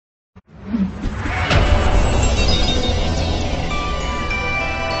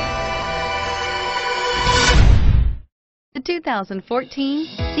2014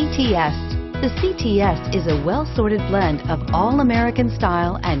 CTS. The CTS is a well-sorted blend of all-American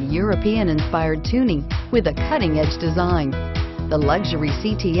style and European-inspired tuning with a cutting-edge design. The luxury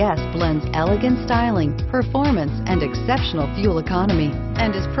CTS blends elegant styling, performance, and exceptional fuel economy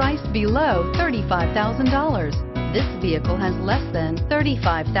and is priced below $35,000. This vehicle has less than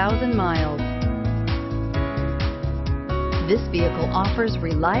 35,000 miles. This vehicle offers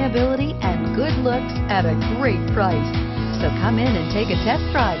reliability and good looks at a great price. So come in and take a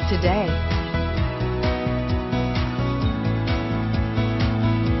test drive today.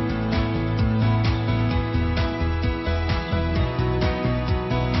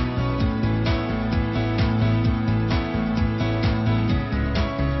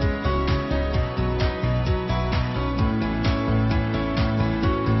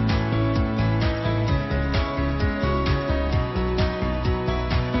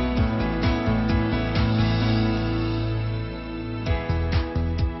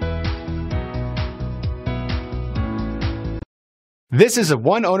 This is a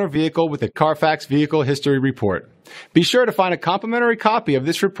one-owner vehicle with a Carfax Vehicle History Report. Be sure to find a complimentary copy of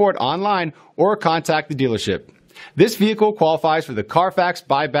this report online or contact the dealership. This vehicle qualifies for the Carfax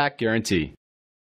Buyback Guarantee.